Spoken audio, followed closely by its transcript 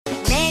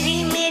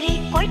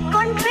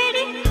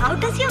how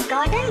does your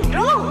garden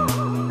grow?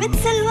 With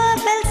silver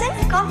bells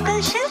and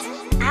cockle shells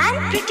and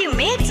pretty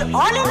maids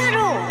all in a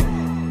row.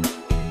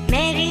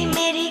 Mary,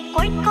 Mary,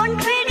 quite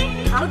contrary,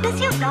 how does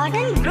your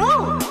garden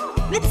grow?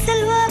 With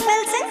silver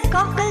bells and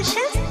cockle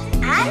shells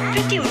and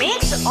pretty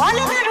maids all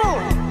in a row.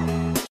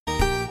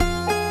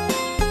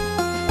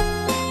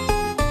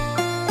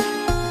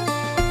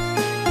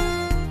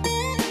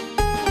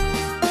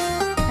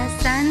 The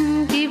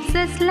sun gives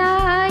us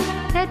light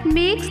that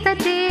makes the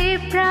day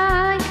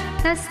bright.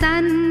 The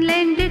sun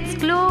lends its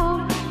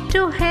glow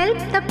to help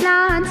the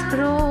plants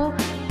grow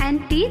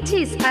and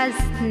teaches us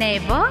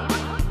never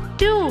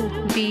to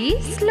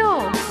be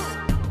slow.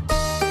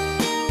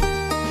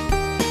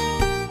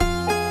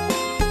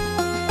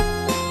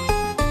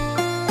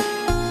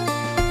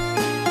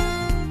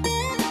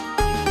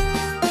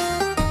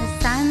 The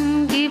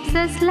sun gives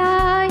us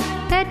light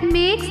that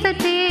makes the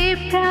day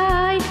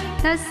bright.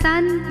 The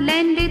sun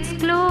lends its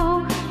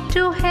glow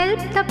to help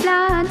the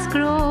plants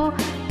grow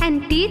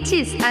and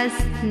teaches us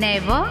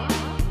never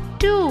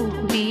to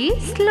be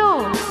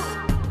slow.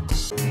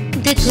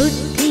 The good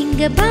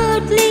thing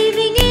about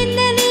living in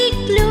an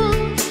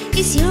igloo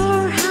is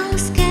your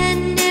house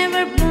can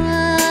never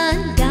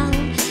burn down,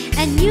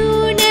 and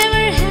you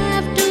never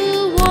have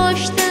to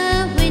wash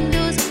the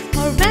windows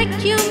or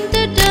vacuum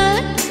the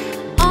dirt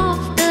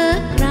off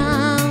the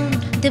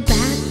ground. The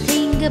bad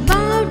thing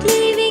about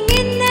living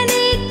in an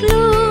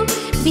igloo,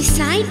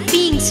 beside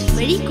being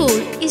very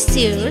cold, is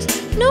there's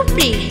no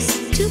place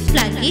to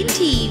plug in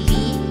TV,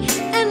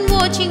 and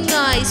watching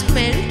ice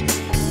melt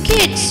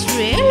gets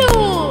real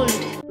old.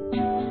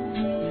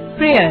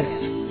 Prayer.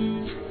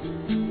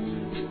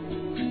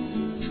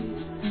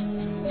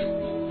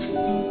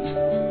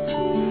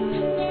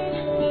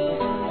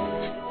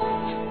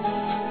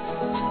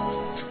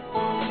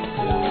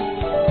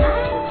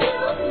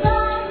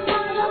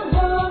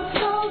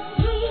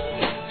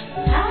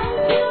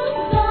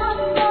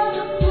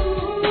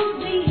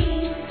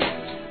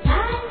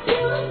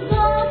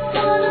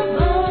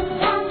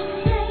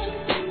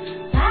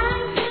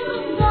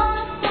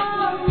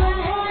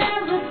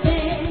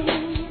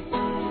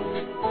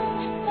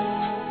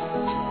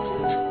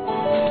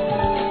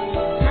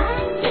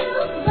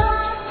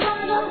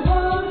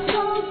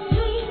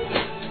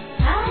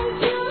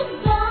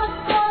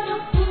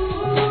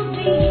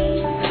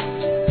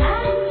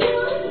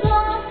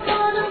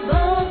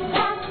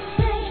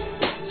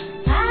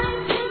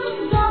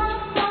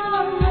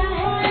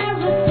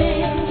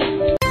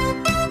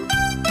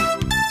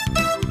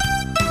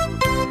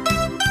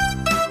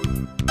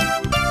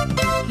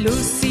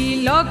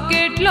 Lucy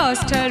Locket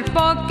lost her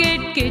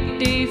pocket,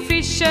 Kitty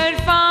Fisher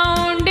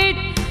found it.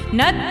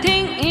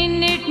 Nothing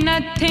in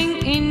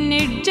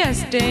it,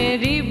 just a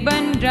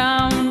ribbon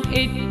round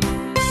it.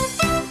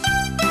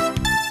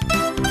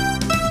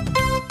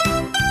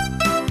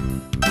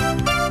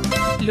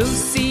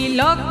 Lucy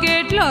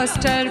Locket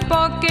lost her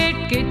pocket,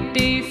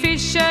 Kitty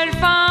Fisher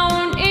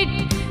found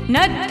it.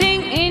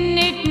 Nothing in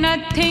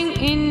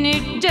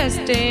it,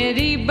 just a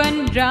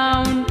ribbon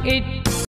round it.